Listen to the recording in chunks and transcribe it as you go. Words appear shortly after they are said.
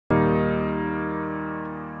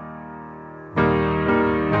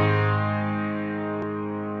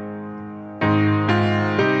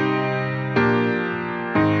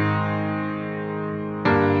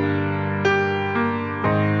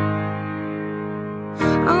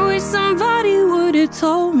wish somebody would've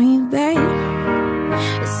told me, babe,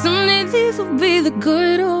 that someday these will be the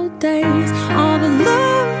good old days. All the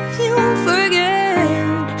love you won't forget,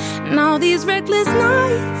 and all these reckless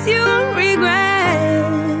nights you won't regret.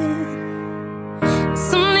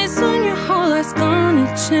 Someday soon your whole life's gonna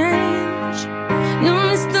change. You'll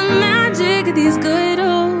miss the magic of these good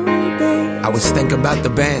old days. I was thinking about the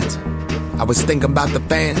band, I was thinking about the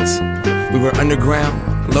fans. We were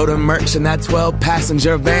underground, loading merch in that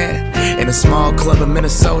 12-passenger van, in a small club in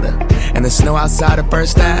Minnesota, and the snow outside of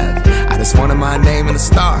First Ave. I just wanted my name in a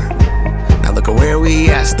star. Now look at where we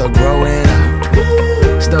at, still growing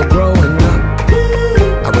up, still growing up.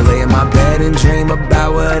 I would lay in my bed and dream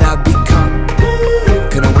about what I'd become.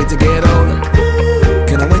 Couldn't wait to get older,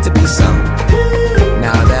 couldn't wait to be some.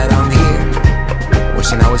 Now that I'm here,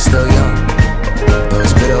 wishing I was still young.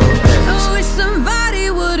 Those good old days. I wish somebody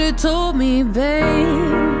would've told me, babe,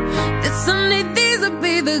 that someday these would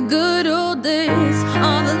be the good old days.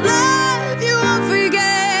 All the love you won't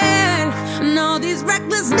forget, and all these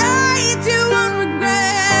reckless nights you won't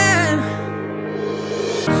regret.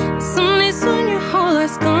 Someday soon your whole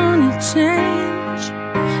life's gonna change.